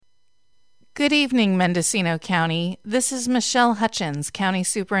Good evening, Mendocino County. This is Michelle Hutchins, County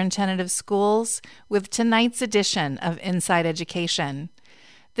Superintendent of Schools, with tonight's edition of Inside Education.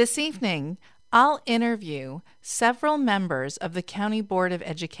 This evening, I'll interview several members of the County Board of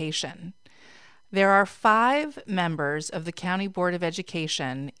Education. There are 5 members of the County Board of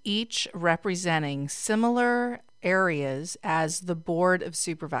Education, each representing similar areas as the Board of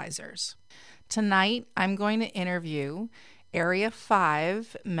Supervisors. Tonight, I'm going to interview Area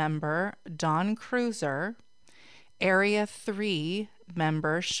 5 member Don Cruiser, Area 3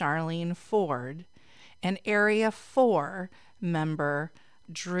 member Charlene Ford, and Area 4 member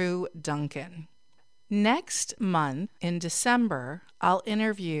Drew Duncan. Next month, in December, I'll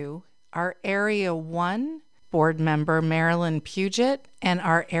interview our Area 1 board member Marilyn Puget and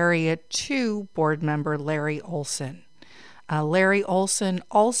our Area 2 board member Larry Olson. Larry Olson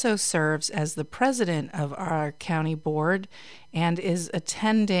also serves as the president of our county board and is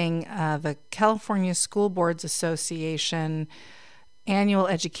attending the California School Boards Association annual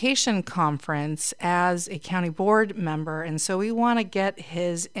education conference as a county board member. And so we want to get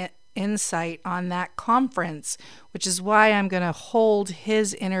his insight on that conference, which is why I'm going to hold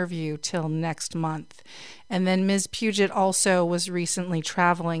his interview till next month. And then Ms. Puget also was recently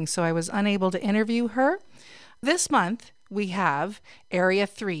traveling, so I was unable to interview her. This month, we have Area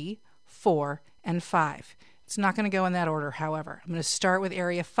 3, 4, and 5. It's not going to go in that order, however. I'm going to start with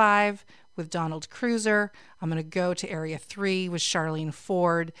Area 5 with Donald Cruiser. I'm going to go to Area 3 with Charlene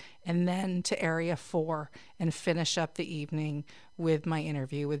Ford, and then to Area 4 and finish up the evening with my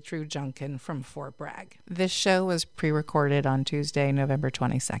interview with Drew Duncan from Fort Bragg. This show was pre-recorded on Tuesday, November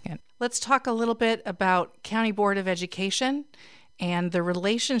 22nd. Let's talk a little bit about County Board of Education and the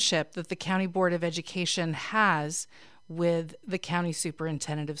relationship that the County Board of Education has with the County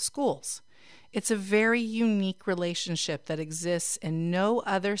Superintendent of Schools. It's a very unique relationship that exists in no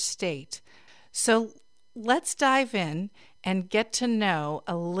other state. So let's dive in and get to know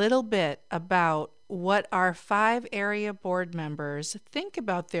a little bit about what our 5 area board members think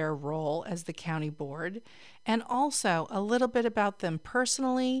about their role as the county board, and also a little bit about them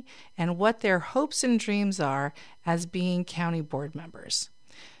personally and what their hopes and dreams are as being county board members.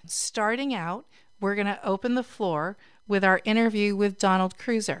 Starting out, we're going to open the floor with our interview with Donald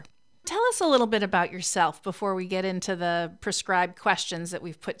Cruiser. Tell us a little bit about yourself before we get into the prescribed questions that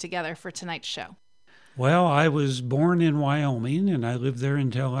we've put together for tonight's show. Well, I was born in Wyoming, and I lived there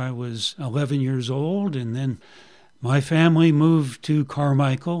until I was 11 years old, and then my family moved to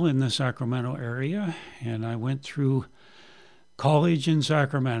Carmichael in the Sacramento area, and I went through college in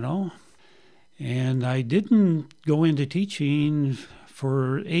Sacramento, and I didn't go into teaching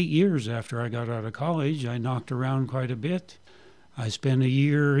for 8 years after I got out of college. I knocked around quite a bit. I spent a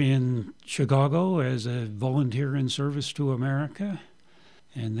year in Chicago as a volunteer in service to America.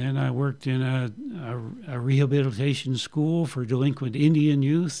 And then I worked in a rehabilitation school for delinquent Indian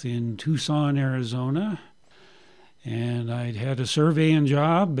youth in Tucson, Arizona. And I'd had a surveying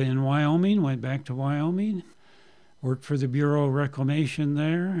job in Wyoming, went back to Wyoming, worked for the Bureau of Reclamation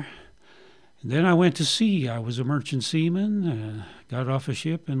there. And then I went to sea. I was a merchant seaman, got off a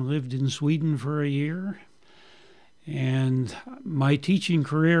ship and lived in Sweden for a year. And my teaching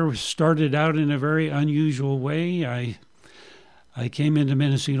career started out in a very unusual way. I came into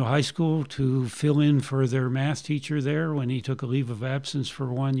Mendocino High School to fill in for their math teacher there when he took a leave of absence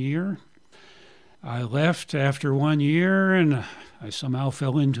for 1 year. I left after 1 year, and I somehow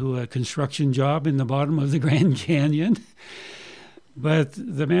fell into a construction job in the bottom of the Grand Canyon. But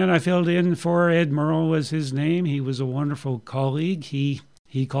the man I filled in for, Ed Merle was his name. He was a wonderful colleague. He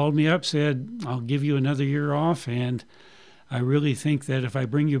called me up, said, I'll give you another year off, and I really think that if I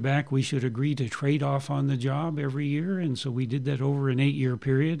bring you back, we should agree to trade off on the job every year. And so we did that over an 8-year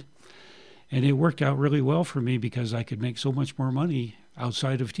period. And it worked out really well for me because I could make so much more money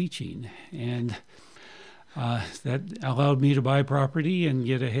outside of teaching. And that allowed me to buy property and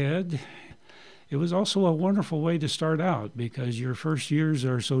get ahead. It was also a wonderful way to start out because your first years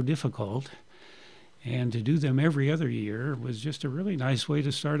are so difficult. And to do them every other year was just a really nice way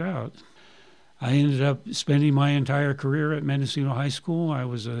to start out. I ended up spending my entire career at Mendocino High School. I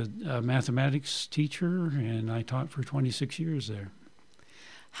was a mathematics teacher, and I taught for 26 years there.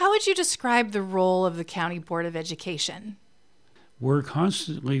 How would you describe the role of the County Board of Education? We're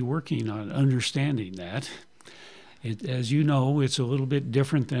constantly working on understanding that. As you know, it's a little bit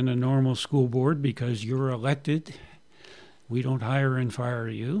different than a normal school board because you're elected. We don't hire and fire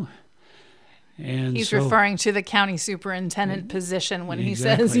you. And he's referring to the county superintendent position when he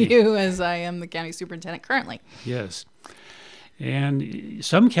says you, as I am the county superintendent currently. Yes. And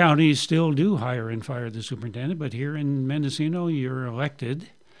some counties still do hire and fire the superintendent, but here in Mendocino, you're elected.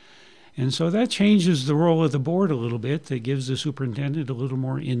 And so that changes the role of the board a little bit. That gives the superintendent a little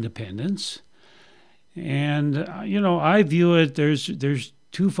more independence. And, I view it, there's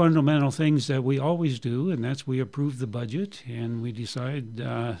two fundamental things that we always do, and that's we approve the budget and we decide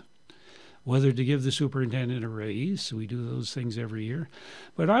whether to give the superintendent a raise. So we do those things every year.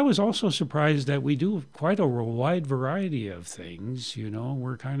 But I was also surprised that we do quite a wide variety of things.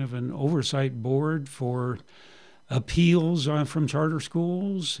 We're kind of an oversight board for appeals from charter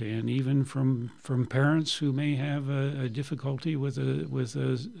schools and even from parents who may have a difficulty with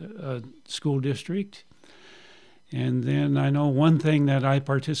a school district. And then I know one thing that I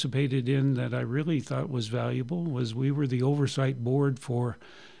participated in that I really thought was valuable was we were the oversight board for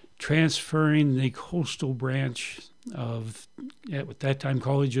transferring the coastal branch of, at that time,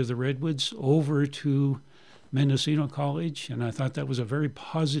 College of the Redwoods over to Mendocino College, and I thought that was a very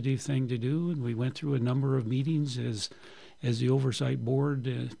positive thing to do. And we went through a number of meetings as the oversight board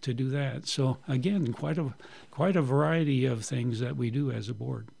to do that. So again, quite a variety of things that we do as a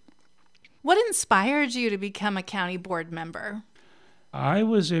board. What inspired you to become a county board member? I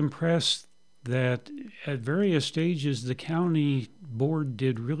was impressed that at various stages the county board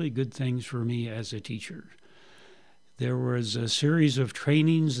did really good things for me as a teacher. There was a series of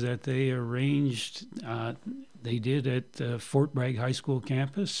trainings that they arranged. They did at the Fort Bragg High School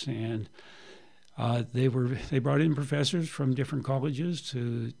campus, and they brought in professors from different colleges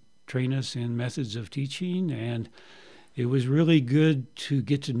to train us in methods of teaching, and it was really good to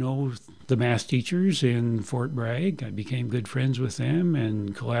get to know the math teachers in Fort Bragg. I became good friends with them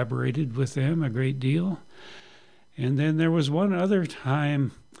and collaborated with them a great deal. And then there was one other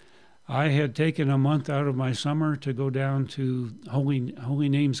time I had taken a month out of my summer to go down to Holy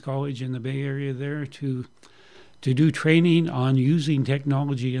Names College in the Bay Area there to do training on using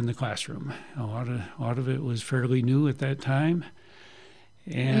technology in the classroom. A lot of it was fairly new at that time.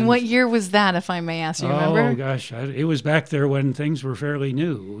 And what year was that, if I may ask? You remember? Oh, gosh. It was back there when things were fairly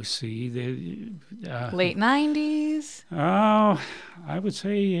new. See, late 90s? Oh, I would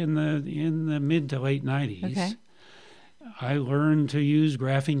say in the mid to late 90s. Okay. I learned to use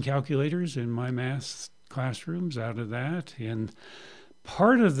graphing calculators in my math classrooms out of that. And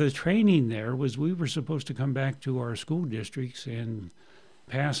part of the training there was we were supposed to come back to our school districts and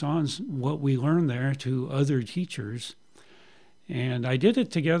pass on what we learned there to other teachers. And I did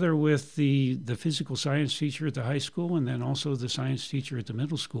it together with the physical science teacher at the high school and then also the science teacher at the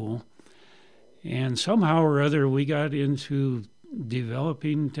middle school. And somehow or other, we got into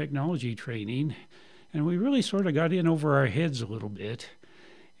developing technology training, and we really sort of got in over our heads a little bit.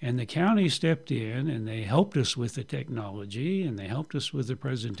 And the county stepped in, and they helped us with the technology, and they helped us with the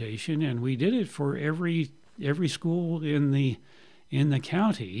presentation, and we did it for every school in the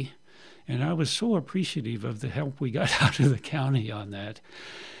county. And I was so appreciative of the help we got out of the county on that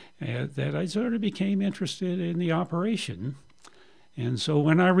I sort of became interested in the operation. And so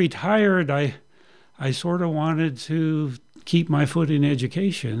when I retired, I sort of wanted to keep my foot in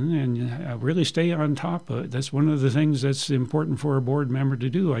education and really stay on top of it. That's one of the things that's important for a board member to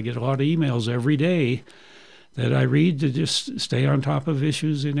do. I get a lot of emails every day that I read to just stay on top of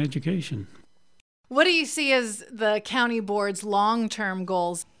issues in education. What do you see as the county board's long-term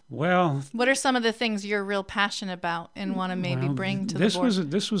goals? Well, what are some of the things you're real passionate about and want to maybe bring to the board?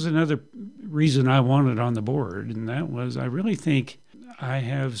 This was another reason I wanted on the board, and that was I really think I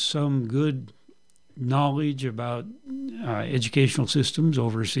have some good knowledge about educational systems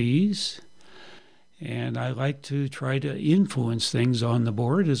overseas, and I like to try to influence things on the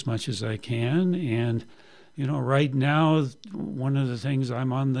board as much as I can. And right now, one of the things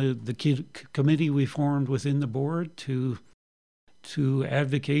I'm on the committee we formed within the board to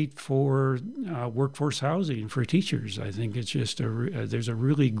advocate for workforce housing for teachers. I think it's just there's a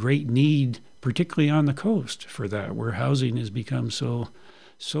really great need, particularly on the coast, for that, where housing has become so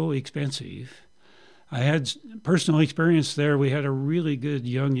expensive. I had personal experience there. We had a really good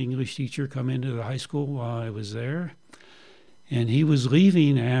young English teacher come into the high school while I was there, and he was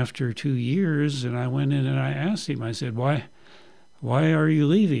leaving after 2 years, and I went in and I asked him, I said, why are you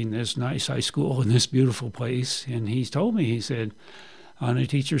leaving this nice high school in this beautiful place? And he told me, he said, on a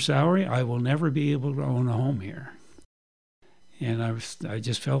teacher's salary, I will never be able to own a home here. And I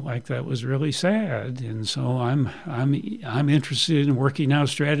just felt like that was really sad. And so I'm interested in working out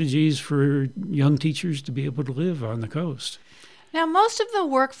strategies for young teachers to be able to live on the coast. Now, most of the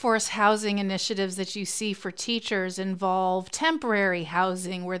workforce housing initiatives that you see for teachers involve temporary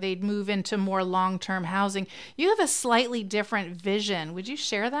housing where they'd move into more long-term housing. You have a slightly different vision. Would you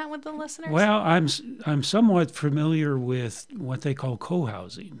share that with the listeners? Well, I'm somewhat familiar with what they call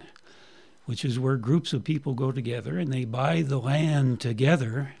co-housing, which is where groups of people go together and they buy the land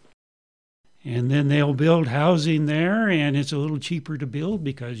together And then they'll build housing there, and it's a little cheaper to build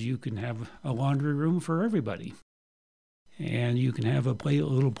because you can have a laundry room for everybody. And you can have a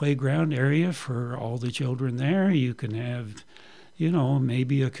little playground area for all the children there. You can have,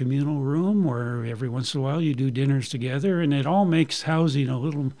 maybe a communal room where every once in a while you do dinners together, and it all makes housing a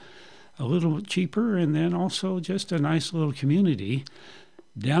little cheaper, and then also just a nice little community.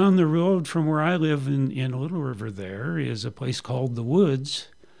 Down the road from where I live in Little River there is a place called The Woods.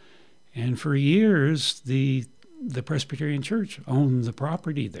 And for years, the Presbyterian Church owned the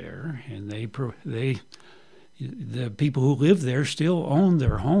property there, and the people who live there still own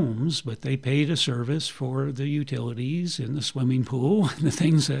their homes, but they paid a service for the utilities and the swimming pool and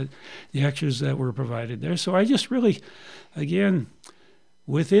the extras that were provided there. So I just really, again,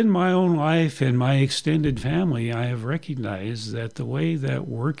 within my own life and my extended family, I have recognized that the way that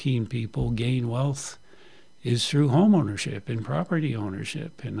working people gain wealth is through home ownership and property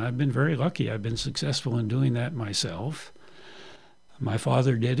ownership. And I've been very lucky. I've been successful in doing that myself. My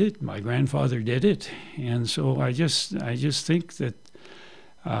father did it. My grandfather did it. And so I just think that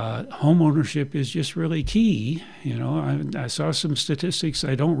home ownership is just really key. I saw some statistics.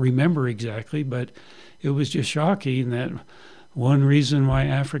 I don't remember exactly, but it was just shocking that one reason why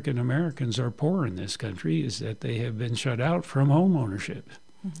African Americans are poor in this country is that they have been shut out from home ownership.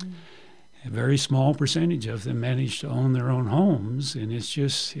 Mm-hmm. A very small percentage of them manage to own their own homes, and it's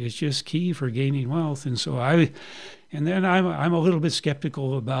just key for gaining wealth. And so I'm a little bit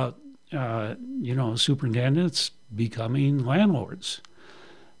skeptical about superintendents becoming landlords.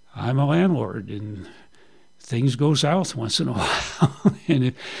 I'm a landlord, and things go south once in a while,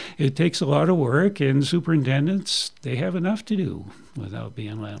 and it takes a lot of work. And superintendents, they have enough to do without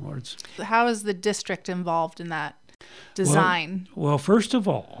being landlords. How is the district involved in that design? Well, first of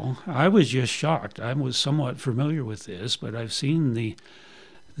all, I was just shocked. I was somewhat familiar with this, but I've seen the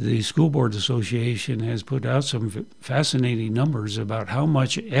School Board Association has put out some fascinating numbers about how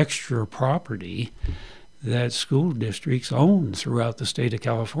much extra property that school districts own throughout the state of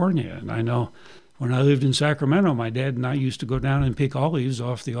California. And I know when I lived in Sacramento, my dad and I used to go down and pick olives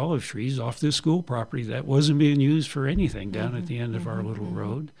off the olive trees off this school property that wasn't being used for anything down at the end of our little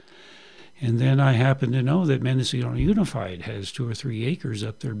road. And then I happen to know that Mendocino Unified has 2 or 3 acres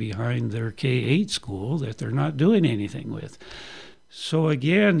up there behind their K-8 school that they're not doing anything with. So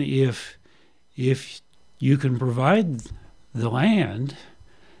again, if you can provide the land,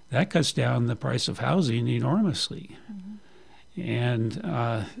 that cuts down the price of housing enormously.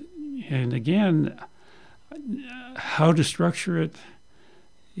 Mm-hmm. And again, how to structure it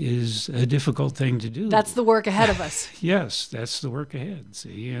is a difficult thing to do. That's the work ahead of us. Yes, that's the work ahead.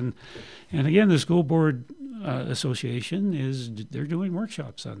 See, and again, the School Board Association they're doing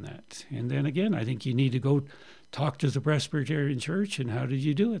workshops on that. And then again, I think you need to go talk to the Presbyterian Church, and how did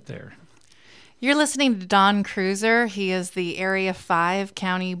you do it there? You're listening to Don Cruiser. He is the Area 5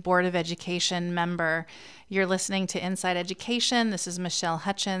 County Board of Education member. You're listening to Inside Education. This is Michelle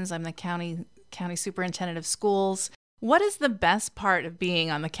Hutchins. I'm the County Superintendent of Schools. What is the best part of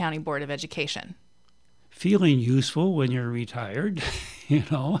being on the County Board of Education? Feeling useful when you're retired.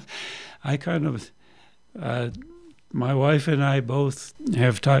 I kind of, my wife and I both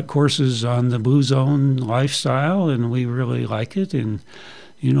have taught courses on the Blue Zone lifestyle, and we really like it. And,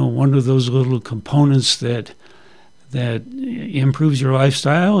 one of those little components that improves your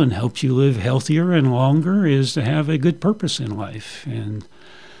lifestyle and helps you live healthier and longer is to have a good purpose in life. And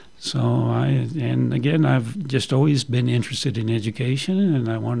so I've just always been interested in education, and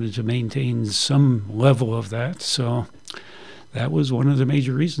I wanted to maintain some level of that. So that was one of the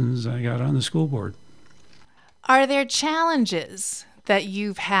major reasons I got on the school board. Are there challenges that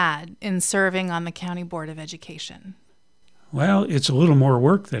you've had in serving on the County Board of Education? Well, it's a little more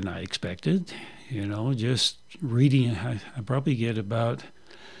work than I expected. Just reading, I probably get about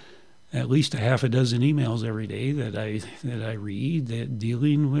at least a half a dozen emails every day that I read that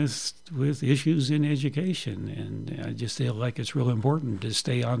dealing with issues in education, and I just feel like it's real important to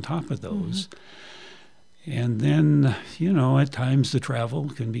stay on top of those. Mm-hmm. And then, at times the travel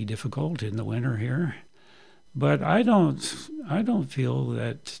can be difficult in the winter here, but I don't feel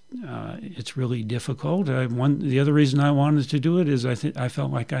that it's really difficult. The other reason I wanted to do it is I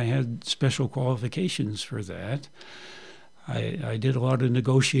felt like I had special qualifications for that. I did a lot of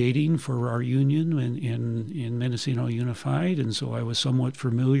negotiating for our union in Mendocino Unified, and so I was somewhat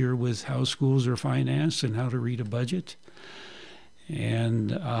familiar with how schools are financed and how to read a budget.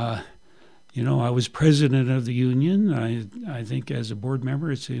 And, I was president of the union. I think as a board member,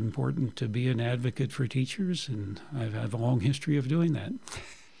 it's important to be an advocate for teachers, and I have a long history of doing that.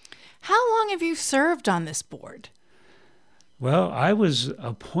 How long have you served on this board? Well, I was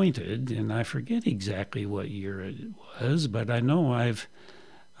appointed, and I forget exactly what year it was, but I know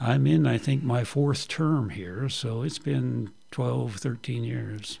I'm in, I think, my fourth term here, so it's been 12, 13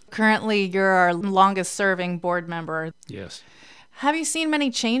 years. Currently, you're our longest serving board member. Yes. Have you seen many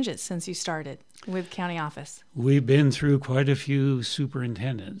changes since you started with county office? We've been through quite a few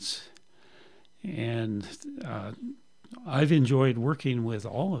superintendents, and I've enjoyed working with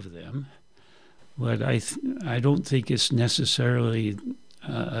all of them, but I don't think it's necessarily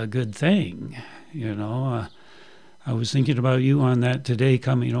a good thing, you know. I was thinking about you on that today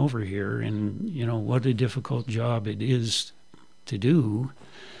coming over here, and, you know, what a difficult job it is to do.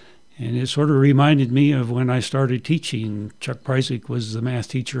 And it sort of reminded me of when I started teaching. Chuck Preisick was the math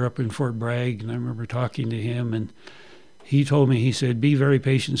teacher up in Fort Bragg, and I remember talking to him, and he told me, he said, be very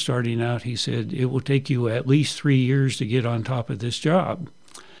patient starting out. He said, it will take you at least 3 years to get on top of this job.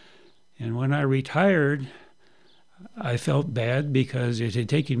 And when I retired, I felt bad because it had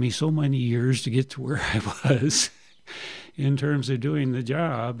taken me so many years to get to where I was in terms of doing the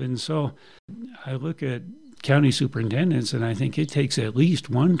job. And so I look at county superintendents, and I think it takes at least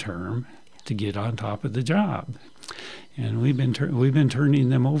one term to get on top of the job. And we've been turning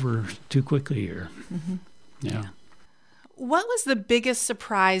them over too quickly here. Mm-hmm. Yeah. What was the biggest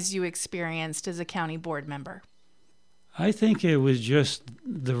surprise you experienced as a county board member? I think it was just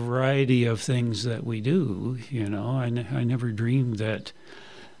the variety of things that we do. You know, I never dreamed that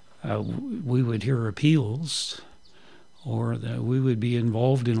we would hear appeals or that we would be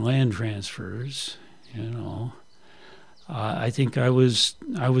involved in land transfers. You know, I think I was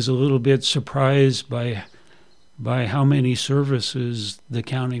a little bit surprised by how many services the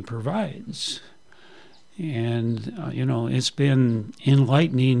county provides. And, you know, it's been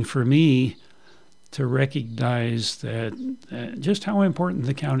enlightening for me to recognize that just how important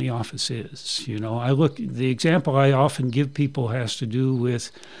the county office is. You know, the example I often give people has to do with,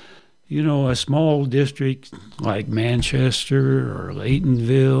 you know, a small district like Manchester or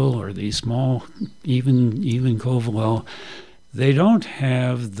Laytonville or these small, even Covelo. They don't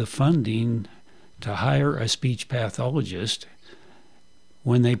have the funding to hire a speech pathologist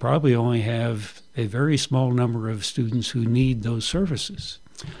when they probably only have a very small number of students who need those services.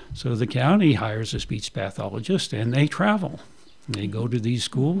 So the county hires a speech pathologist, and they travel. They go to these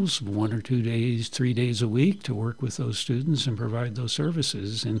schools 1 or 2 days, 3 days a week to work with those students and provide those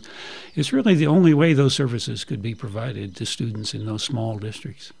services. And it's really the only way those services could be provided to students in those small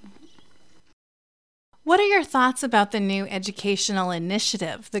districts. What are your thoughts about the new educational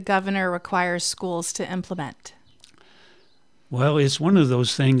initiative the governor requires schools to implement? Well, it's one of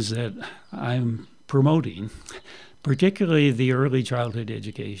those things that I'm promoting, particularly the early childhood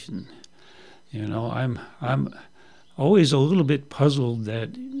education. You know, I'm always a little bit puzzled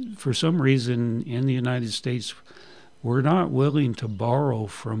that for some reason in the United States we're not willing to borrow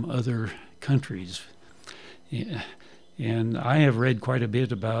from other countries. And I have read quite a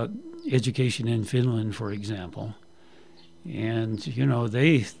bit about education in Finland, for example. And, you know,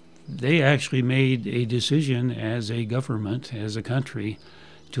 they actually made a decision as a government, as a country,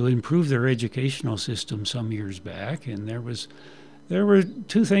 to improve their educational system some years back. And there were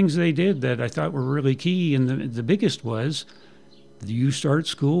two things they did that I thought were really key. And the biggest was you start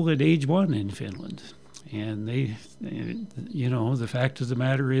school at age 1 in Finland. And you know, the fact of the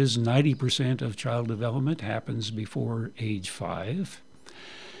matter is 90% of child development happens before age 5.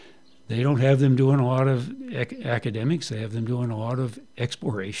 They don't have them doing a lot of academics. They have them doing a lot of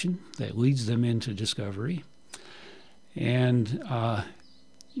exploration that leads them into discovery. And,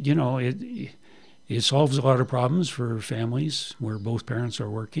 you know, it solves a lot of problems for families where both parents are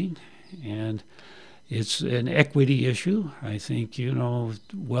working. And it's an equity issue. I think, you know,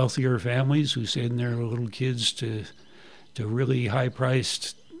 wealthier families who send their little kids to really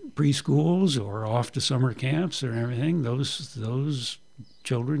high-priced preschools or off to summer camps or everything, those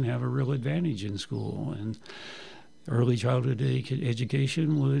children have a real advantage in school. And early childhood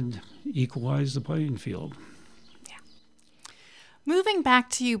education would equalize the playing field. Yeah. Moving back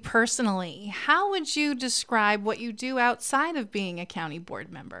to you personally, how would you describe what you do outside of being a county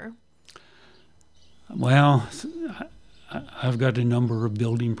board member? Well, I've got a number of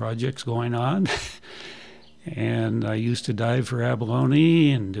building projects going on, and I used to dive for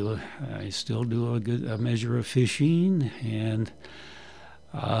abalone, and I still do a measure of fishing, and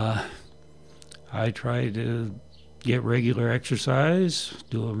I try to get regular exercise,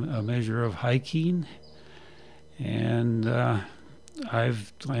 do a measure of hiking, and I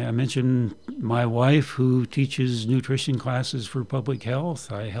mentioned my wife who teaches nutrition classes for public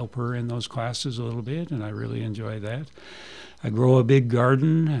health. I help her in those classes a little bit, and I really enjoy that. I grow a big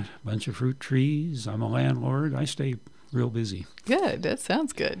garden, a bunch of fruit trees. I'm a landlord. I stay real busy. Good. That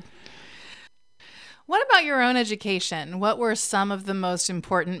sounds good. What about your own education? What were some of the most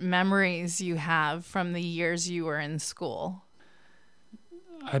important memories you have from the years you were in school?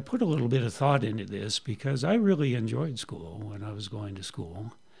 I put a little bit of thought into this because I really enjoyed school when I was going to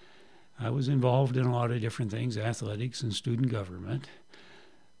school. I was involved in a lot of different things, athletics and student government.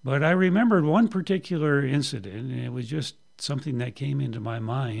 But I remembered one particular incident, and it was just something that came into my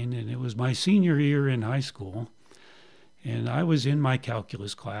mind, and it was my senior year in high school. And I was in my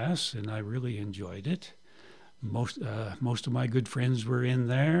calculus class, and I really enjoyed it. Most of my good friends were in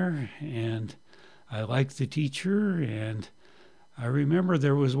there, and I liked the teacher. And I remember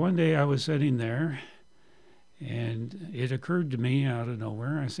there was one day I was sitting there, and it occurred to me out of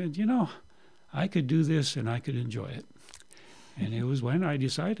nowhere. I said, I could do this, and I could enjoy it. And it was when I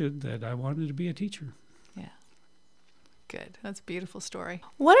decided that I wanted to be a teacher. Yeah. Good. That's a beautiful story.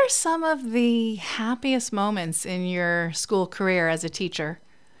 What are some of the happiest moments in your school career as a teacher?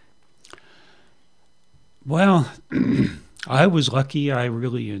 Well, I was lucky. I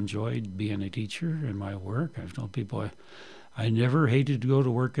really enjoyed being a teacher and my work. I've told people I never hated to go to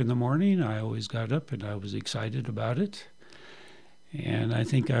work in the morning. I always got up and I was excited about it. And I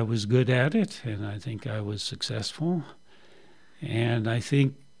think I was good at it, and I think I was successful. And I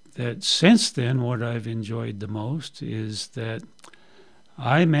think that since then, what I've enjoyed the most is that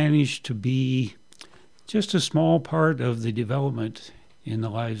I managed to be just a small part of the development in the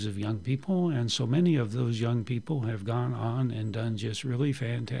lives of young people. And so many of those young people have gone on and done just really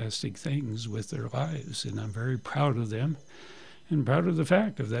fantastic things with their lives. And I'm very proud of them and proud of the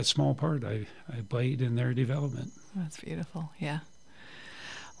fact of that small part I played in their development. That's beautiful. Yeah.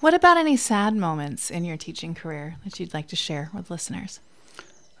 What about any sad moments in your teaching career that you'd like to share with listeners?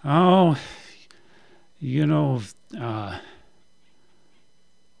 Oh,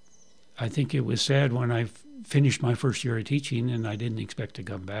 I think it was sad when I finished my first year of teaching and I didn't expect to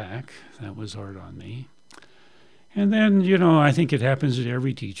come back. That was hard on me. And then, I think it happens to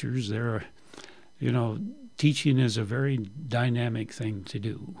every teachers. Teaching is a very dynamic thing to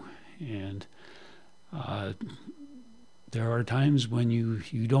do. And there are times when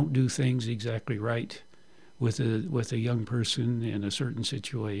you don't do things exactly right with a young person in a certain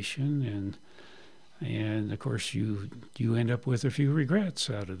situation, and of course you end up with a few regrets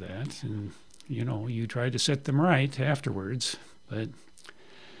out of that, and you try to set them right afterwards, but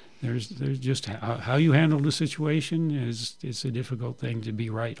there's just how you handle the situation it's a difficult thing to be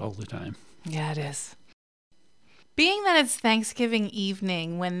right all the time. Yeah, it is. Being that it's Thanksgiving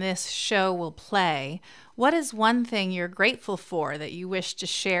evening when this show will play, what is one thing you're grateful for that you wish to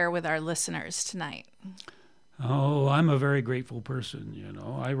share with our listeners tonight? Oh, I'm a very grateful person,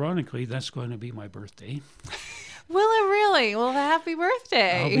 Ironically, that's going to be my birthday. Will it really? Well, happy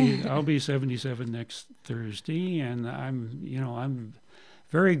birthday. I'll be 77 next Thursday, and I'm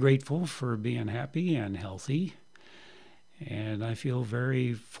very grateful for being happy and healthy. And I feel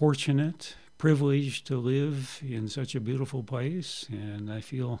very fortunate, privileged to live in such a beautiful place, and I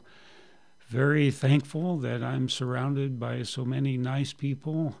feel very thankful that I'm surrounded by so many nice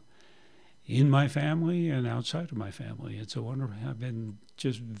people in my family and outside of my family. It's a wonderful. I've been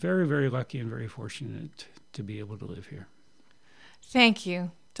just very, very lucky and very fortunate to be able to live here. Thank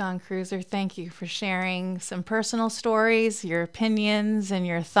you, Don Cruiser. Thank you for sharing some personal stories, your opinions, and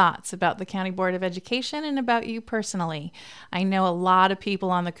your thoughts about the County Board of Education and about you personally. I know a lot of people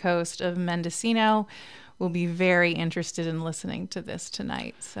on the coast of Mendocino will be very interested in listening to this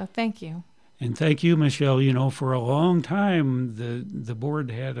tonight. So thank you. And thank you, Michelle. For a long time, the board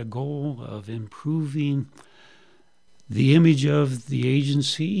had a goal of improving the image of the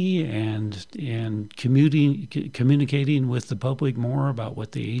agency and communicating with the public more about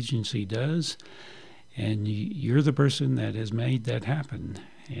what the agency does. And you're the person that has made that happen.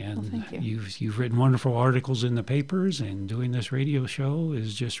 And well, you've written wonderful articles in the papers, and doing this radio show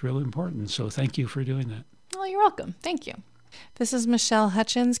is just real important. So thank you for doing that. Well, you're welcome. Thank you. This is Michelle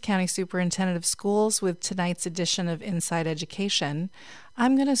Hutchins, County Superintendent of Schools, with tonight's edition of Inside Education.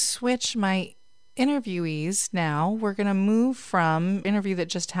 I'm going to switch my interviewees now. We're going to move from an interview that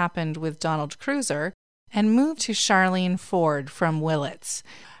just happened with Donald Cruiser and move to Charlene Ford from Willits.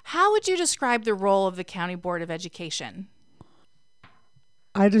 How would you describe the role of the County Board of Education?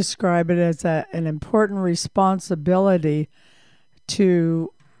 I describe it as an important responsibility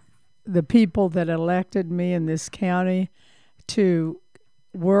to the people that elected me in this county to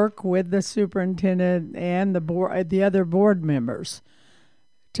work with the superintendent and the other board members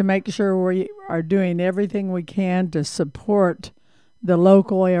to make sure we are doing everything we can to support the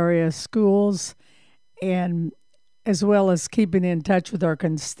local area schools, and as well as keeping in touch with our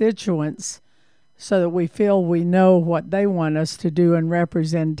constituents so that we feel we know what they want us to do in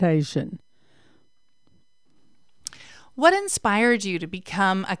representation. What inspired you to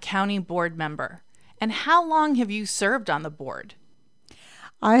become a county board member? And how long have you served on the board?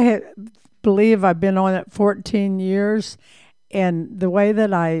 Believe I've been on it 14 years, and the way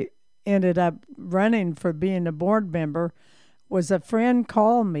that I ended up running for being a board member was a friend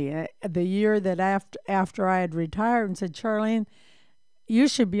called me the year that after I had retired and said, Charlene, you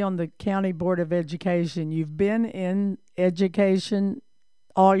should be on the County Board of Education. You've been in education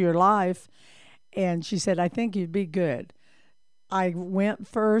all your life. And she said, I think you'd be good. I went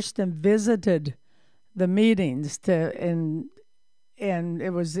first and visited the meetings and it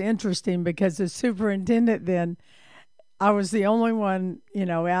was interesting because the superintendent then, I was the only one,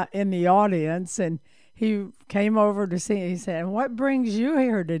 out in the audience, and he came over to see. He said, "What brings you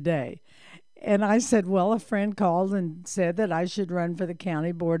here today?" And I said, well, a friend called and said that I should run for the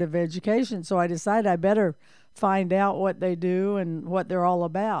County Board of Education. So I decided I better find out what they do and what they're all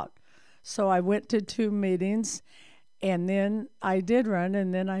about. So I went to 2 meetings, and then I did run,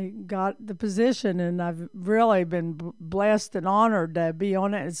 and then I got the position, and I've really been blessed and honored to be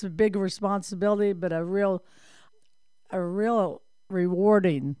on it. It's a big responsibility, but a real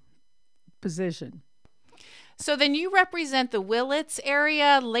rewarding position. So then you represent the Willits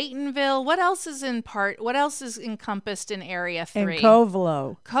area, Laytonville. What else is encompassed in Area 3? And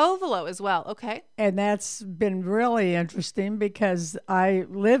Covelo. Covelo as well. Okay. And that's been really interesting because I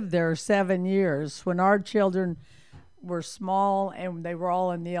lived there 7 years when our children were small and they were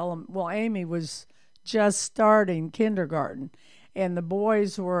all in the Amy was just starting kindergarten, and the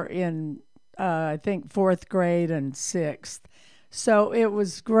boys were in, I think, 4th grade and 6th. So it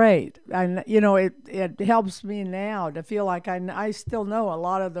was great. And, it helps me now to feel like I still know a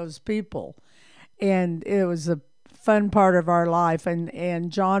lot of those people. And it was a fun part of our life.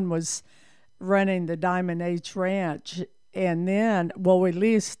 And John was running the Diamond H Ranch. And then, we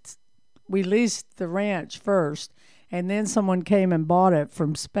leased the ranch first. And then someone came and bought it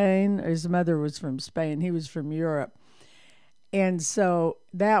from Spain. His mother was from Spain. He was from Europe. And so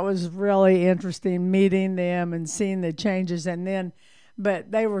that was really interesting, meeting them and seeing the changes.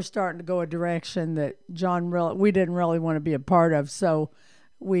 But they were starting to go a direction that we didn't really want to be a part of. So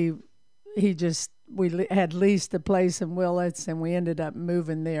we had leased a place in Willits, and we ended up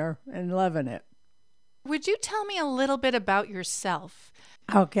moving there and loving it. Would you tell me a little bit about yourself?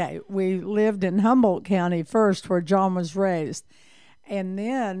 Okay. We lived in Humboldt County first, where John was raised. And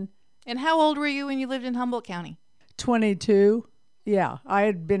how old were you when you lived in Humboldt County? 22. Yeah, I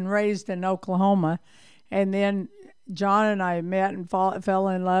had been raised in Oklahoma, and then John and I met and fell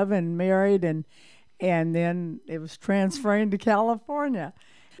in love and married, and then it was transferring to California.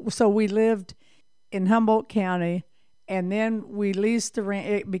 So we lived in Humboldt County, and then we leased the ranch.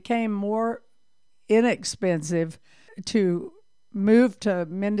 It became more inexpensive to move to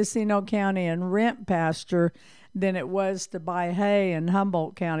Mendocino County and rent pasture than it was to buy hay in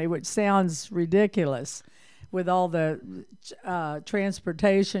Humboldt County, which sounds ridiculous with all the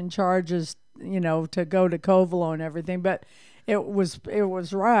transportation charges, to go to Covelo and everything. But it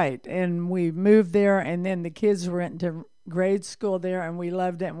was right. And we moved there, and then the kids went to grade school there, and we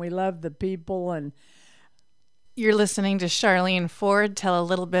loved it, and we loved the people. And you're listening to Charlene Ford tell a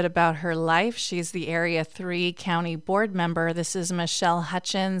little bit about her life. She's the Area 3 County Board member. This is Michelle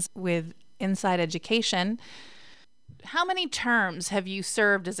Hutchins with Inside Education. How many terms have you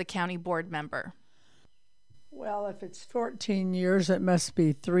served as a county board member? Well, if it's 14 years, it must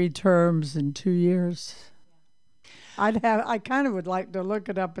be 3 terms in 2 years. I kind of would like to look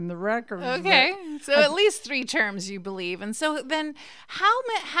it up in the records. Okay, so at least 3 terms, you believe. And so then,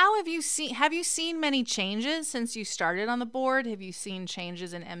 how have you seen many changes since you started on the board? Have you seen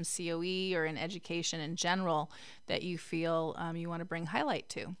changes in MCOE or in education in general that you feel you want to bring highlight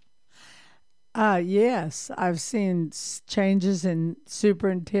to? Yes, I've seen changes in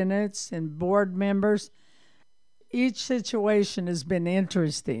superintendents and board members. Each situation has been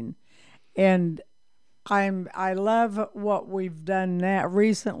interesting, and I love what we've done now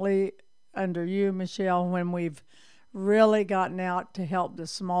recently under you, Michelle, when we've really gotten out to help the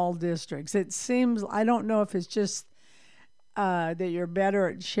small districts. It seems, I don't know if it's just that you're better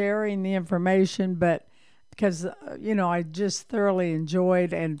at sharing the information, but because, I just thoroughly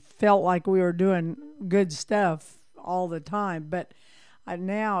enjoyed and felt like we were doing good stuff all the time. But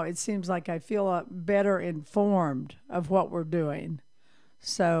now it seems like I feel better informed of what we're doing.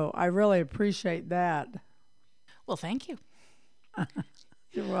 So I really appreciate that. Well, thank you.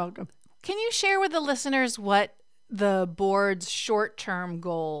 You're welcome. Can you share with the listeners what the board's short-term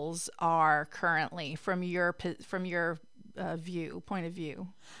goals are currently from your point of view?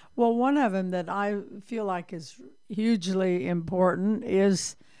 Well, one of them that I feel like is hugely important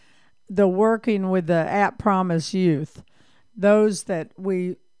is the working with the At Promise youth. Those that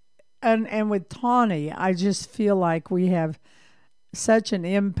we, and with Tawny, I just feel like we have such an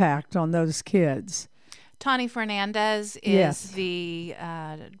impact on those kids. Tawny Fernandez is Yes. the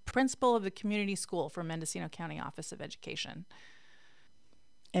principal of the community school for Mendocino County Office of Education.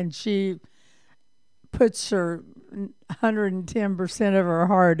 And she puts her 110% of her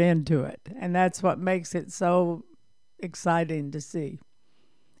heart into it. And that's what makes it so exciting to see.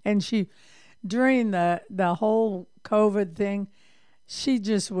 And she, during the whole COVID thing, she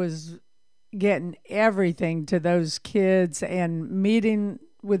just was getting everything to those kids and meeting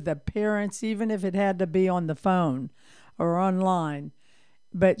with the parents, even if it had to be on the phone or online.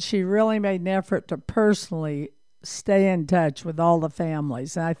 But she really made an effort to personally stay in touch with all the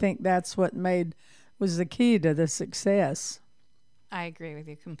families. And I think that's what was the key to the success. I agree with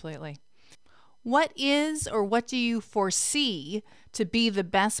you completely. What is or what do you foresee to be the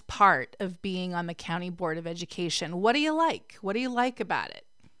best part of being on the County Board of Education? What do you like? What do you like about it?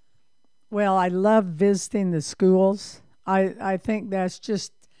 Well, I love visiting the schools. I think that's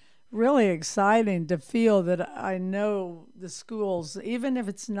just really exciting to feel that I know the schools, even if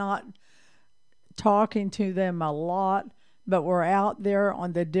it's not talking to them a lot, but we're out there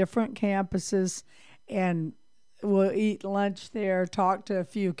on the different campuses and we'll eat lunch there, talk to a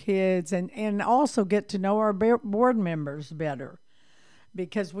few kids, and also get to know our board members better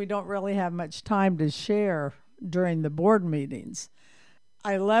because we don't really have much time to share during the board meetings.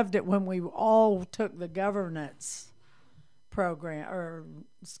 I loved it when we all took the governance program or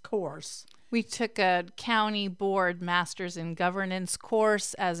course. We took a county board master's in governance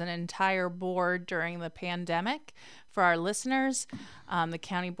course as an entire board during the pandemic. For our listeners, the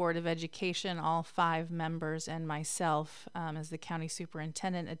County Board of Education, all 5 members and myself as the county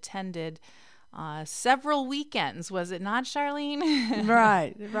superintendent attended several weekends. Was it not, Charlene?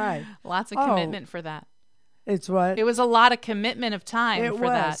 Right. Lots of commitment for that. It's what? It was a lot of commitment of time It for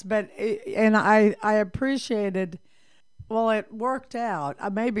was, that. but I appreciated. Well, it worked out.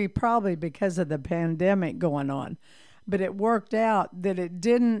 Probably because of the pandemic going on, but it worked out that it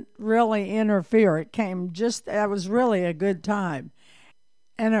didn't really interfere. It was really a good time,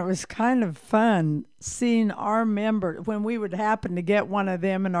 and it was kind of fun seeing our members when we would happen to get one of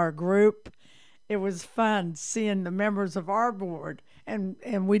them in our group. It was fun seeing the members of our board.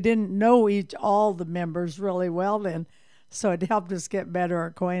 And we didn't know all the members really well then, so it helped us get better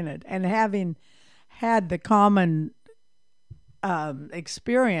acquainted. And having had the common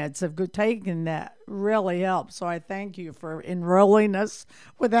experience of taking that really helped. So I thank you for enrolling us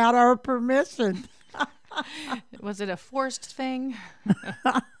without our permission. Was it a forced thing?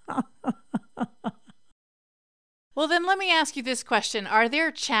 Well, then let me ask you this question. Are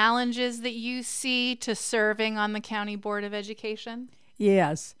there challenges that you see to serving on the County Board of Education?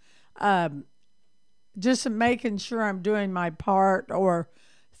 Yes. Just making sure I'm doing my part or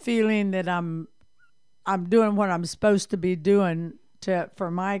feeling that I'm doing what I'm supposed to be doing for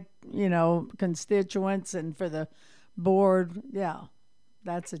my, constituents and for the board. Yeah,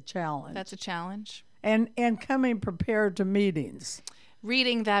 that's a challenge. That's a challenge. And coming prepared to meetings.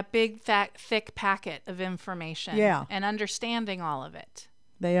 Reading that big, fat, thick packet of information. Yeah. And understanding all of it.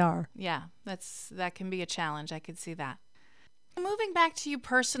 They are. Yeah, that can be a challenge. I could see that. Moving back to you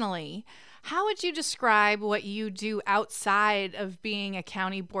personally, how would you describe what you do outside of being a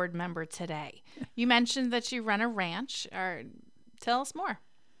county board member today? You mentioned that you run a ranch. Tell us more.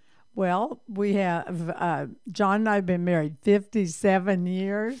 Well, we have, John and I have been married 57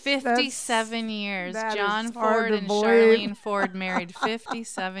 years. 57 years. That John is hard Ford to and believe. Charlene Ford married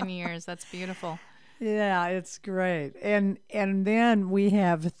 57 years. That's beautiful. Yeah, it's great. And then we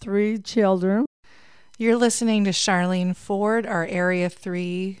have 3 children. You're listening to Charlene Ford, our Area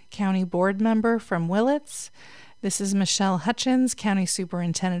 3 County Board member from Willits. This is Michelle Hutchins, County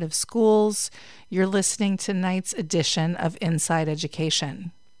Superintendent of Schools. You're listening to tonight's edition of Inside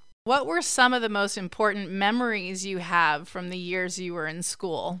Education. What were some of the most important memories you have from the years you were in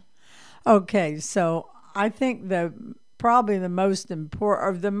school? Okay, so I think probably the most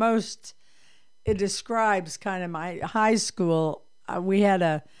important, it describes kind of my high school. We had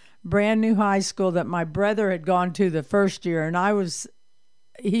a brand new high school that my brother had gone to the first year, and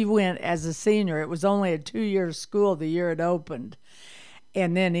he went as a senior. It was only a 2-year school the year it opened.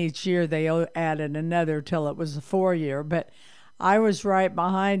 And then each year they added another till it was a 4-year. But I was right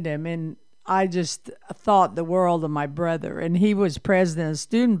behind him, and I just thought the world of my brother. And he was president of the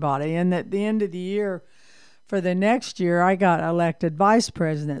student body. And at the end of the year, for the next year, I got elected vice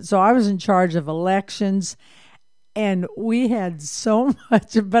president. So I was in charge of elections And we had so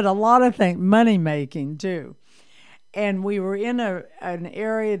much, but a lot of things, money making too. And we were in an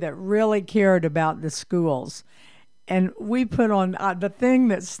area that really cared about the schools. And we put on, the thing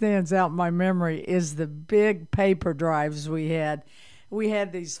that stands out in my memory is the big paper drives we had. We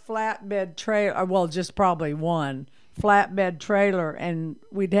had these flatbed trailer, well, just probably one flatbed trailer, and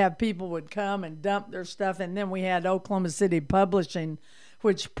we'd have people would come and dump their stuff. And then we had Oklahoma City Publishing,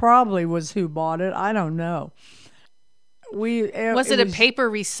 which probably was who bought it. I don't know. Was it a paper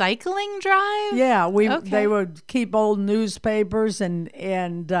recycling drive? Yeah, they would keep old newspapers and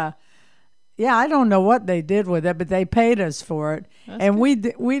yeah, I don't know what they did with it, but they paid us for it. And we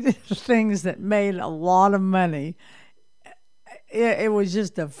did things that made a lot of money. It was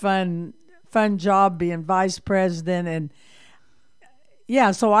just a fun job being vice president. And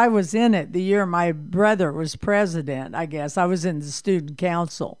yeah, so I was in it the year my brother was president, I guess. I was in the student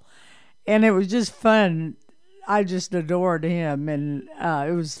council. And it was just fun. I just adored him, and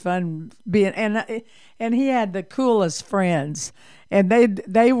it was fun being, and he had the coolest friends, and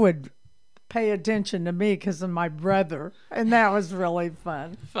they would pay attention to me because of my brother, and that was really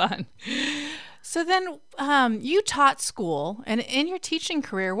fun. So then you taught school, and in your teaching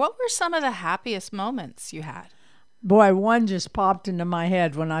career, what were some of the happiest moments you had? Boy, one just popped into my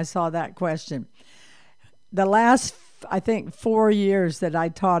head when I saw that question. The last, I think, 4 years that I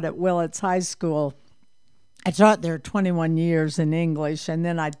taught at Willits High School, I taught there 21 years in English, and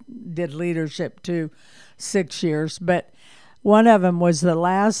then I did leadership too, 6 years. But one of them was the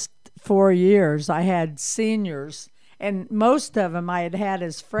last 4 years I had seniors, and most of them I had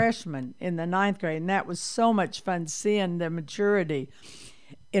as freshmen in the 9th grade, and that was so much fun seeing the maturity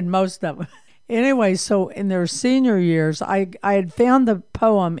in most of them. Anyway, so in their senior years, I had found the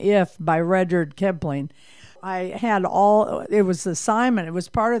poem If by Rudyard Kipling. I had it was assignment, it was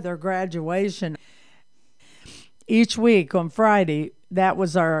part of their graduation. Each week on Friday, that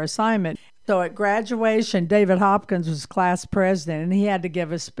was our assignment. So at graduation, David Hopkins was class president, and he had to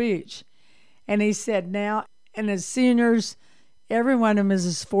give a speech. And he said, now, and as seniors, everyone in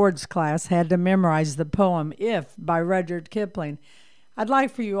Mrs. Ford's class had to memorize the poem If by Rudyard Kipling. I'd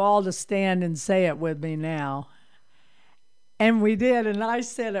like for you all to stand and say it with me now. And we did, and I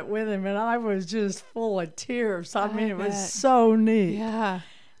said it with him, and I was just full of tears. I mean, it was so neat. Yeah.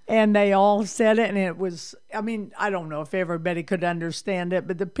 And they all said it, and it was, I mean, I don't know if everybody could understand it,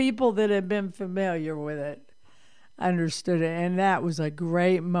 but the people that had been familiar with it understood it, and that was a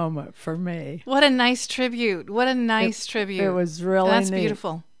great moment for me. What a nice tribute. What a nice tribute. It was really That's neat.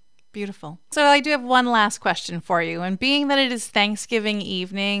 Beautiful. Beautiful. So I do have one last question for you, and being that it is Thanksgiving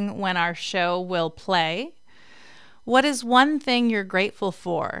evening when our show will play, what is one thing you're grateful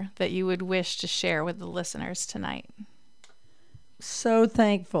for that you would wish to share with the listeners tonight? So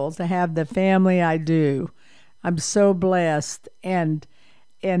thankful to have the family I do. I'm so blessed, and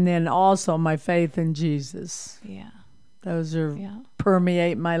then also my faith in Jesus. Yeah. Those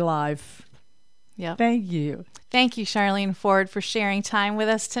permeate my life. Yeah. Thank you. Thank you, Charlene Ford, for sharing time with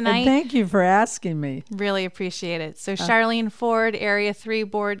us tonight. And thank you for asking me. Really appreciate it. So Charlene Ford, Area 3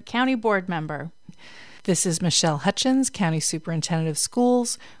 County Board Member. This is Michelle Hutchins, County Superintendent of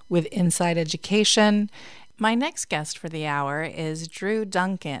Schools with Inside Education. My next guest for the hour is Drew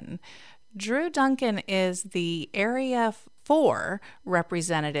Duncan. Drew Duncan is the Area 4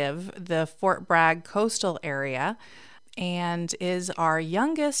 representative, the Fort Bragg coastal area, and is our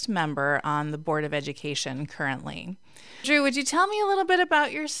youngest member on the Board of Education currently. Drew, would you tell me a little bit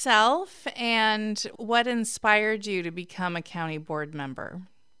about yourself and what inspired you to become a county board member?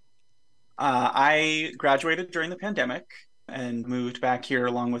 I graduated during the pandemic and moved back here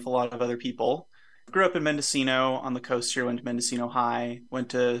along with a lot of other people. Grew up in Mendocino on the coast here, went to Mendocino High, went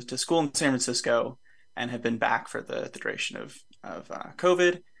to school in San Francisco, and have been back for the duration of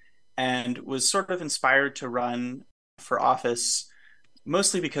COVID, and was sort of inspired to run for office,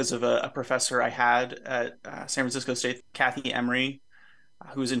 mostly because of a professor I had at San Francisco State, Kathy Emery,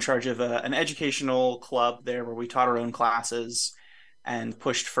 who was in charge of an educational club there where we taught our own classes and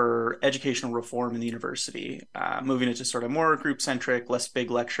pushed for educational reform in the university, moving it to sort of more group-centric, less big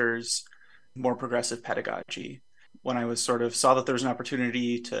lectures, more progressive pedagogy. When I was saw that there was an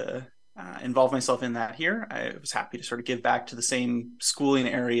opportunity to involve myself in that here, I was happy to sort of give back to the same schooling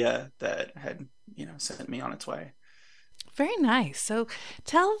area that had, sent me on its way. Very nice. So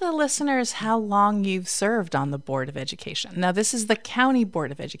tell the listeners how long you've served on the Board of Education. Now, this is the County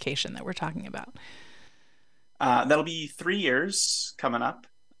Board of Education that we're talking about. That'll be 3 years coming up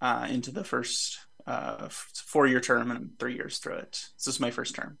into the first 4-year term, and I'm 3 years through it. This is my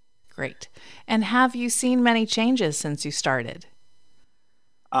first term. Great. And have you seen many changes since you started?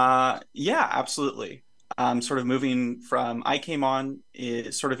 Yeah, absolutely. Sort of moving from, I came on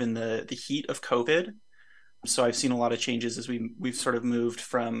is sort of in the heat of COVID. So I've seen a lot of changes as we've sort of moved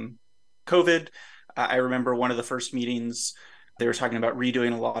from COVID. I remember one of the first meetings, they were talking about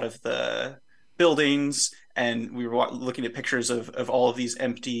redoing a lot of the buildings, and we were looking at pictures of all of these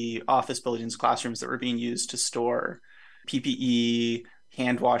empty office buildings, classrooms that were being used to store PPE,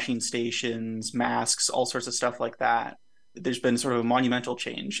 hand washing stations, masks, all sorts of stuff like that. There's been sort of a monumental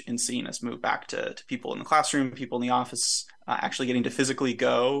change in seeing us move back to people in the classroom, people in the office, actually getting to physically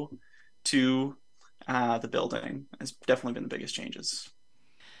go to the building has definitely been the biggest changes.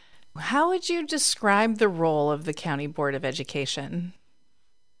 How would you describe the role of the County Board of Education?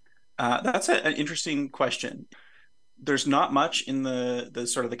 That's an interesting question. There's not much in the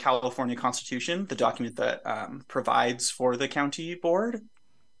sort of the California Constitution, the document that provides for the county board.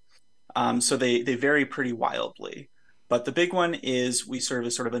 So they vary pretty wildly. But the big one is we serve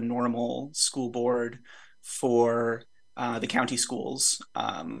as sort of a normal school board for the county schools,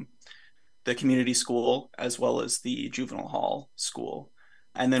 the community school, as well as the juvenile hall school.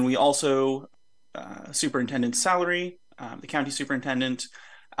 And then we also, superintendent's salary, the county superintendent,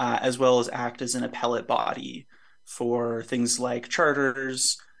 as well as act as an appellate body for things like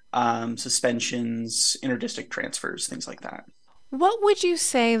charters, suspensions, interdistrict transfers, things like that. What would you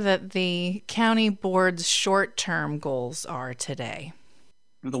say that the county board's short-term goals are today?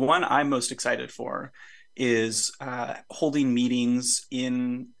 The one I'm most excited for is holding meetings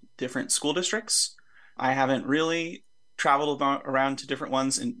in different school districts. I haven't really traveled around to different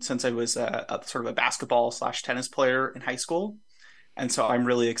ones since I was a sort of a basketball/tennis player in high school. And so I'm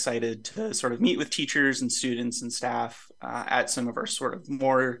really excited to sort of meet with teachers and students and staff at some of our sort of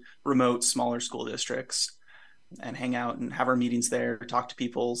more remote, smaller school districts and hang out and have our meetings there, talk to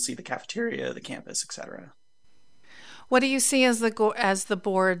people, see the cafeteria, the campus, etc. What do you see as the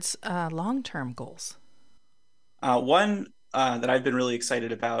board's long-term goals? One that I've been really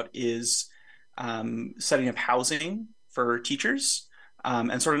excited about is setting up housing for teachers,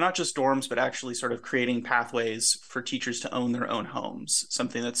 and sort of not just dorms, but actually sort of creating pathways for teachers to own their own homes,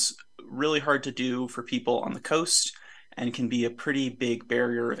 something that's really hard to do for people on the coast and can be a pretty big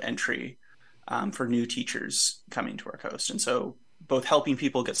barrier of entry for new teachers coming to our coast. And so both helping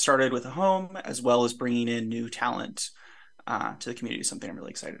people get started with a home as well as bringing in new talent to the community is something I'm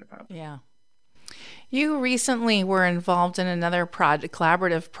really excited about. Yeah. You recently were involved in another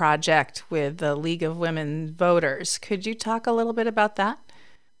collaborative project with the League of Women Voters. Could you talk a little bit about that?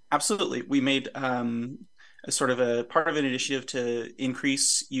 Absolutely. We made a sort of a part of an initiative to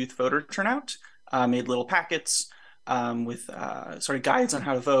increase youth voter turnout, made little packets with sort of guides on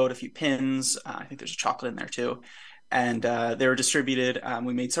how to vote, a few pins. I think there's a chocolate in there too. And they were distributed.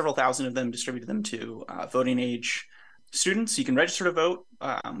 We made several thousand of them, distributed them to voting age students. You can register to vote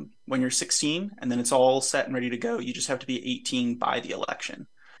when you're 16, and then it's all set and ready to go. You just have to be 18 by the election.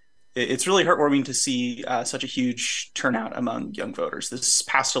 It's really heartwarming to see such a huge turnout among young voters. This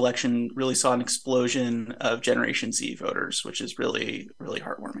past election really saw an explosion of Generation Z voters, which is really, really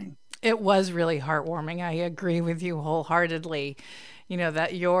heartwarming. It was really heartwarming. I agree with you wholeheartedly. You know,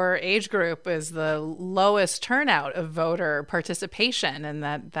 that your age group is the lowest turnout of voter participation, and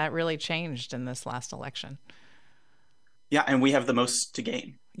that really changed in this last election. Yeah, and we have the most to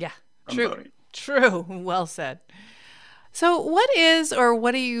gain. Yeah, true. Voting. True. Well said. So what is or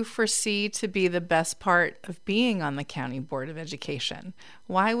what do you foresee to be the best part of being on the County Board of Education?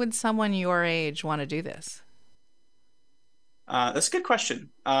 Why would someone your age want to do this? That's a good question.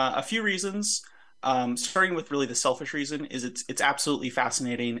 A few reasons. Starting with really the selfish reason is it's absolutely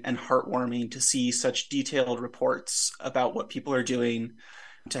fascinating and heartwarming to see such detailed reports about what people are doing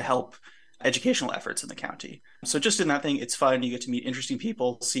to help educational efforts in the county. So just in that thing, it's fun. You get to meet interesting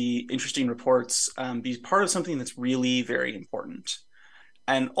people, see interesting reports, be part of something that's really very important.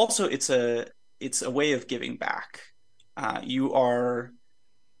 And also it's a way of giving back.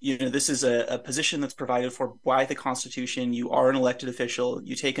 This is a position that's provided for by the Constitution. You are an elected official,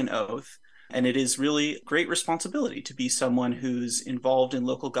 you take an oath, and it is really great responsibility to be someone who's involved in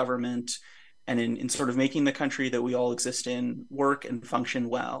local government and in sort of making the country that we all exist in work and function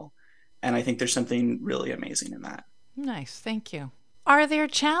well. And I think there's something really amazing in that. Nice. Thank you. Are there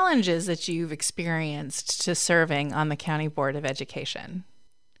challenges that you've experienced to serving on the County Board of Education?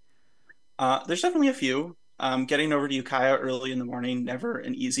 There's definitely a few. Getting over to Ukiah early in the morning, never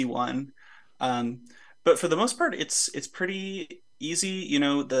an easy one. But for the most part, it's pretty easy. You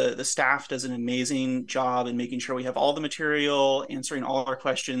know, the staff does an amazing job in making sure we have all the material, answering all our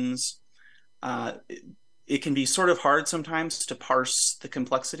questions. It can be sort of hard sometimes to parse the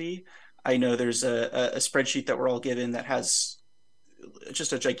complexity. I know there's a spreadsheet that we're all given that has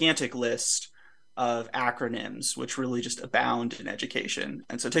just a gigantic list of acronyms, which really just abound in education.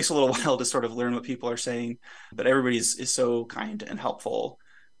 And so it takes a little while to sort of learn what people are saying, but everybody is so kind and helpful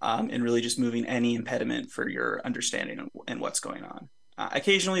in really just moving any impediment for your understanding and what's going on.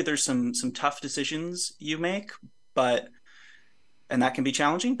 Occasionally, there's some tough decisions you make, and that can be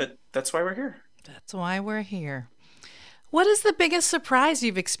challenging, but that's why we're here. That's why we're here. What is the biggest surprise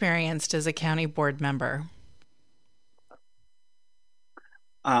you've experienced as a county board member?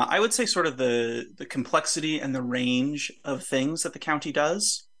 I would say sort of the complexity and the range of things that the county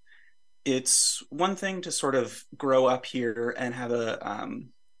does. It's one thing to sort of grow up here and have a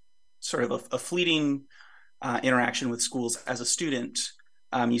sort of a fleeting interaction with schools as a student.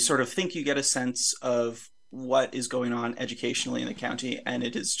 You sort of think you get a sense of what is going on educationally in the county, and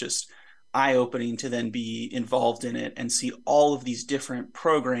it is just eye-opening to then be involved in it and see all of these different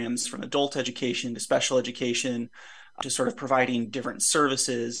programs, from adult education to special education, to sort of providing different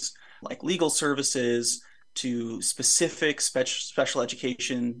services like legal services, to specific special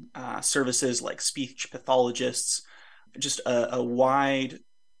education services like speech pathologists, just a wide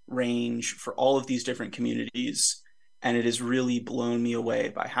range for all of these different communities. And it has really blown me away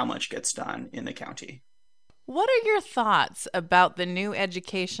by how much gets done in the county. What are your thoughts about the new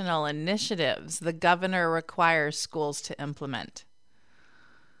educational initiatives the governor requires schools to implement?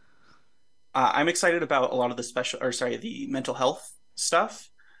 I'm excited about a lot of the mental health stuff.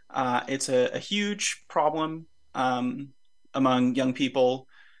 It's a huge problem among young people,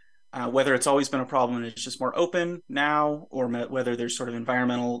 whether it's always been a problem and it's just more open now, or whether there's sort of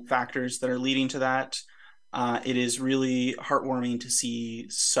environmental factors that are leading to that. It is really heartwarming to see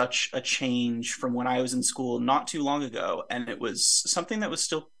such a change from when I was in school not too long ago. And it was something that was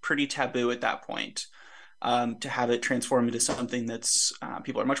still pretty taboo at that point. To have it transform into something that's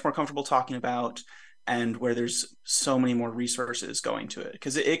people are much more comfortable talking about, and where there's so many more resources going to it,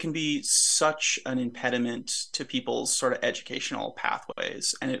 because it can be such an impediment to people's sort of educational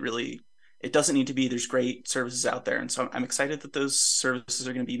pathways. And it doesn't need to be. There's great services out there. And so I'm excited that those services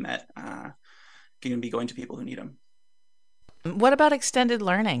are going to be going to be going to people who need them. What about extended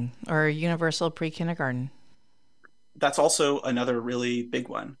learning or universal pre-kindergarten? That's also another really big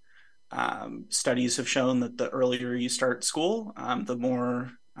one. Studies have shown that the earlier you start school, the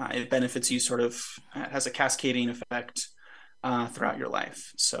more it benefits you. It has a cascading effect throughout your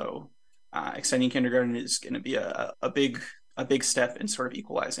life. So extending kindergarten is going to be a big step in sort of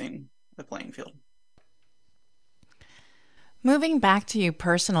equalizing the playing field. Moving back to you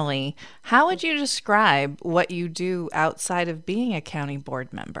personally, how would you describe what you do outside of being a county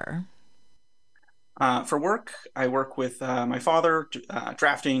board member? For work, I work with my father,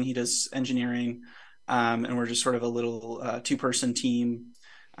 drafting. He does engineering, and we're just sort of a little two-person team,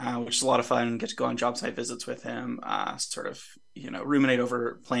 which is a lot of fun. Get to go on job site visits with him, ruminate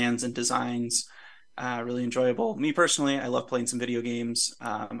over plans and designs. Really enjoyable. Me personally, I love playing some video games.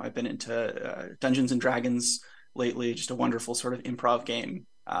 I've been into Dungeons and Dragons lately, just a wonderful sort of improv game,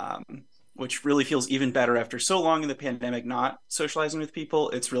 which really feels even better after so long in the pandemic not socializing with people.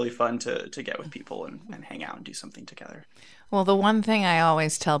 It's really fun to get with people and hang out and do something together. Well, the one thing I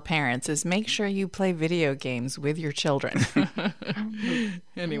always tell parents is make sure you play video games with your children.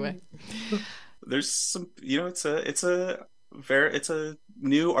 Anyway, there's some, it's a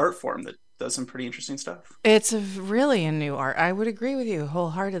new art form that does some pretty interesting stuff. It's really a new art. I would agree with you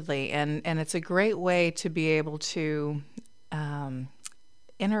wholeheartedly. And it's a great way to be able to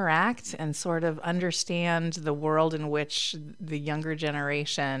interact and sort of understand the world in which the younger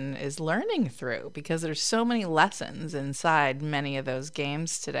generation is learning through, because there's so many lessons inside many of those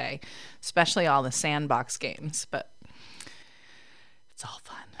games today, especially all the sandbox games, but it's all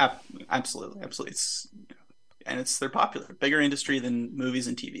fun. Absolutely. They're popular, bigger industry than movies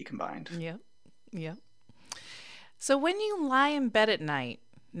and TV combined. Yep. So when you lie in bed at night,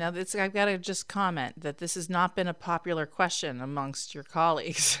 now, I've got to just comment that this has not been a popular question amongst your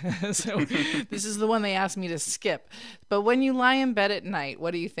colleagues. So this is the one they asked me to skip. But when you lie in bed at night,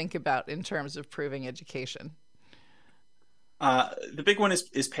 what do you think about in terms of proving education? The big one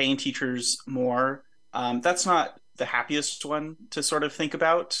is paying teachers more. That's not the happiest one to sort of think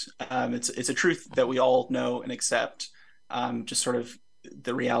about. It's a truth that we all know and accept. Just sort of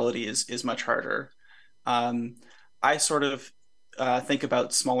the reality is much harder. I sort of think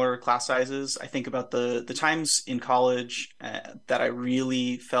about smaller class sizes. I think about the times in college that I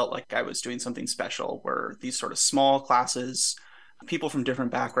really felt like I was doing something special, were these sort of small classes, people from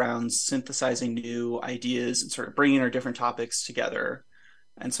different backgrounds synthesizing new ideas and sort of bringing our different topics together.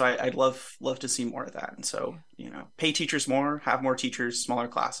 And so I'd love to see more of that. And so, pay teachers more, have more teachers, smaller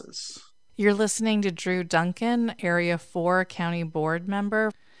classes. You're listening to Drew Duncan, Area 4 County Board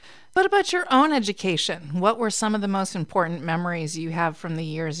Member. What about your own education? What were some of the most important memories you have from the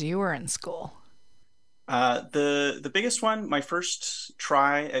years you were in school? The biggest one, my first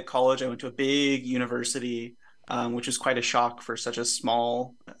try at college, I went to a big university, which was quite a shock for such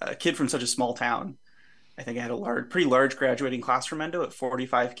a kid from such a small town. I think I had a pretty large graduating class from Endo at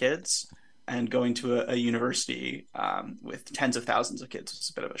 45 kids, and going to a university with tens of thousands of kids was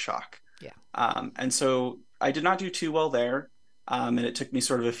a bit of a shock. Yeah. And so I did not do too well there. And it took me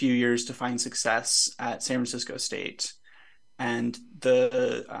sort of a few years to find success at San Francisco State. And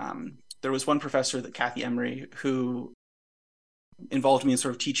there was one professor, that Kathy Emery, who involved me in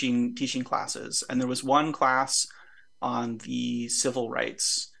sort of teaching classes. And there was one class on the civil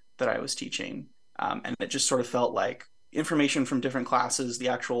rights that I was teaching. And it just sort of felt like information from different classes, the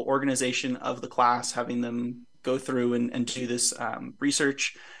actual organization of the class, having them go through and do this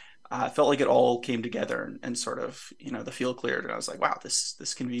research, felt like it all came together and sort of, the field cleared. And I was like, wow,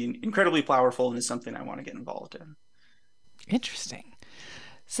 this can be incredibly powerful and is something I want to get involved in. Interesting.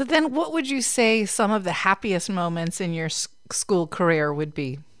 So then what would you say some of the happiest moments in your school career would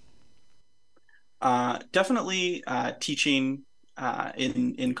be? Definitely teaching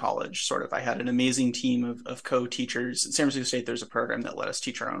in college. Sort of, I had an amazing team of co-teachers. At San Francisco State, there's a program that let us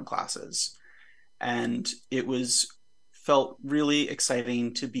teach our own classes. And it felt really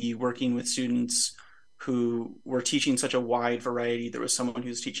exciting to be working with students who were teaching such a wide variety. There was someone who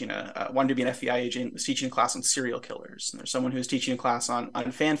was teaching wanted to be an FBI agent, was teaching a class on serial killers. And there's someone who was teaching a class on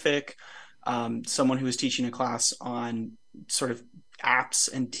fanfic, someone who was teaching a class on sort of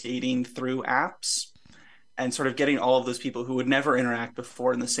apps and dating through apps, and sort of getting all of those people who would never interact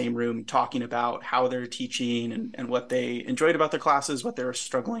before in the same room, talking about how they're teaching and what they enjoyed about their classes, what they were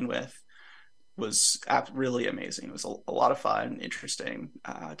struggling with, was really amazing. It was a lot of fun, interesting,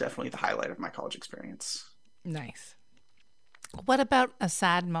 definitely the highlight of my college experience. Nice. What about a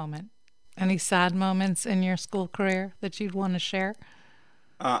sad moment? Any sad moments in your school career that you'd want to share?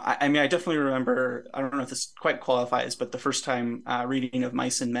 I mean, I definitely remember, I don't know if this quite qualifies, but the first time reading of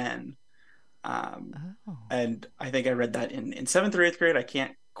Mice and Men. And I think I read that in seventh or eighth grade. I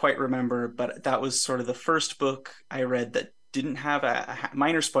can't quite remember, but that was sort of the first book I read that didn't have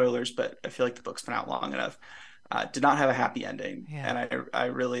minor spoilers, but I feel like the book's been out long enough. Did not have a happy ending. Yeah. And I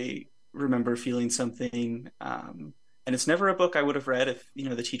really remember feeling something. And it's never a book I would have read if,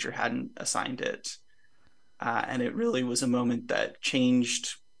 the teacher hadn't assigned it. And it really was a moment that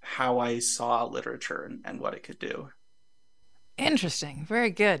changed how I saw literature and what it could do. Interesting. Very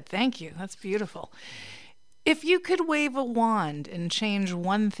good. Thank you. That's beautiful. If you could wave a wand and change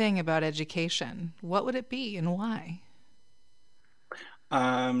one thing about education, what would it be and why?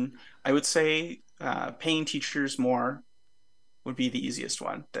 I would say paying teachers more would be the easiest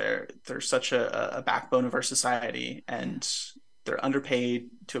one. They're such a backbone of our society, and they're underpaid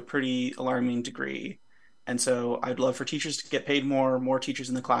to a pretty alarming degree. And so I'd love for teachers to get paid more teachers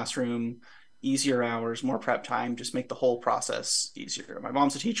in the classroom, easier hours, more prep time, just make the whole process easier. My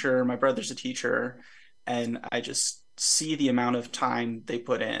mom's a teacher, my brother's a teacher, and I just see the amount of time they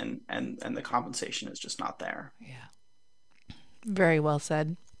put in, and the compensation is just not there. Yeah. Very well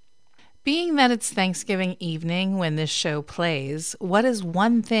said. Being that it's Thanksgiving evening when this show plays, what is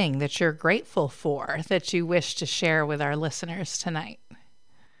one thing that you're grateful for that you wish to share with our listeners tonight?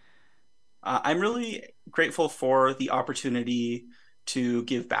 I'm really grateful for the opportunity to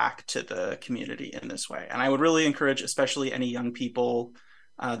give back to the community in this way. And I would really encourage, especially any young people,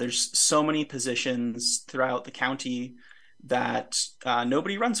 there's so many positions throughout the county that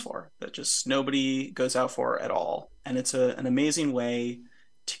nobody runs for, that just nobody goes out for at all. And it's an amazing way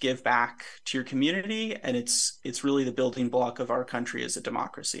to give back to your community. And it's really the building block of our country as a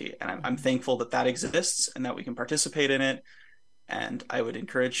democracy. And I'm thankful that exists and that we can participate in it. And I would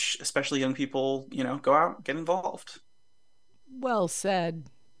encourage, especially young people, go out, get involved. Well said.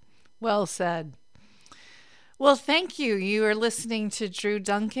 Well said. Well, thank you. You are listening to Drew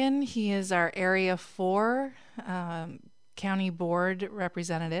Duncan. He is our Area 4 County Board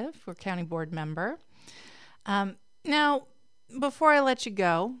representative or County Board member. Now, before I let you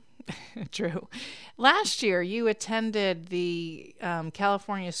go, Drew, last year you attended the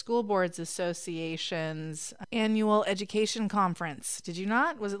California School Boards Association's annual education conference. Did you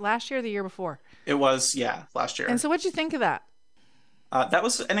not? Was it last year or the year before? It was, yeah, last year. And so what'd you think of that? That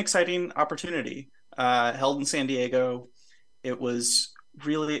was an exciting opportunity. Held in San Diego. It was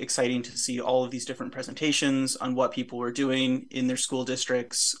really exciting to see all of these different presentations on what people were doing in their school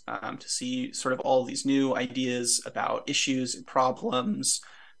districts, to see sort of all of these new ideas about issues and problems,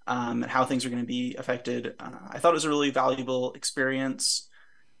 and how things are going to be affected. I thought it was a really valuable experience.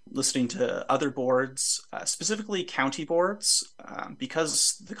 listening to other boards, specifically county boards,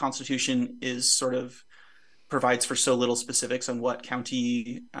 because the Constitution is sort of provides for so little specifics on what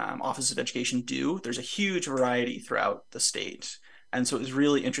county offices of education do. There's a huge variety throughout the state. And so it was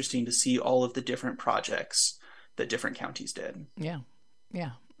really interesting to see all of the different projects that different counties did. Yeah.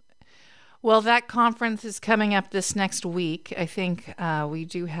 Well, that conference is coming up this next week. I think we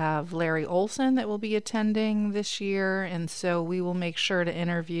do have Larry Olson that will be attending this year. And so we will make sure to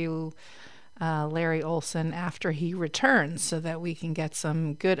interview Larry Olson after he returns so that we can get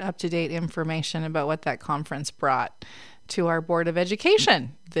some good up-to-date information about what that conference brought to our Board of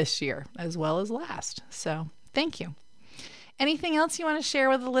Education this year as well as last. So thank you. Anything else you want to share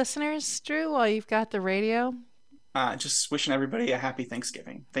with the listeners, Drew, while you've got the radio? Just wishing everybody a happy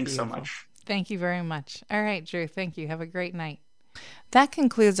Thanksgiving. Thanks so much. Thank you very much. All right, Drew, thank you. Have a great night. That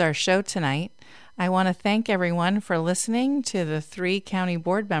concludes our show tonight. I want to thank everyone for listening to the 3 county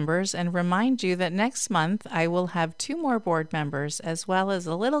board members and remind you that next month I will have 2 more board members as well as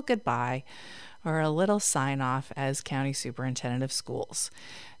a little goodbye or a little sign-off as County Superintendent of Schools.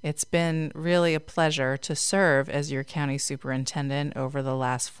 It's been really a pleasure to serve as your county superintendent over the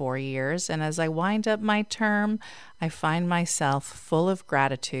last 4 years, and as I wind up my term, I find myself full of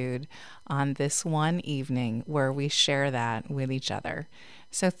gratitude on this one evening where we share that with each other.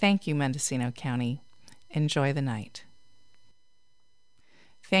 So thank you, Mendocino County. Enjoy the night.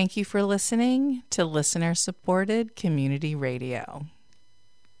 Thank you for listening to listener-supported community radio.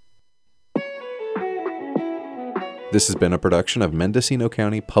 This has been a production of Mendocino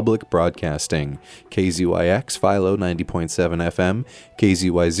County Public Broadcasting, KZYX Philo 90.7 FM,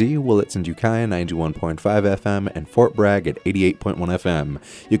 KZYZ Willits and Ukiah 91.5 FM, and Fort Bragg at 88.1 FM.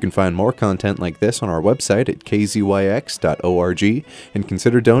 You can find more content like this on our website at kzyx.org, and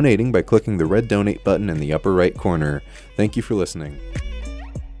consider donating by clicking the red donate button in the upper right corner. Thank you for listening.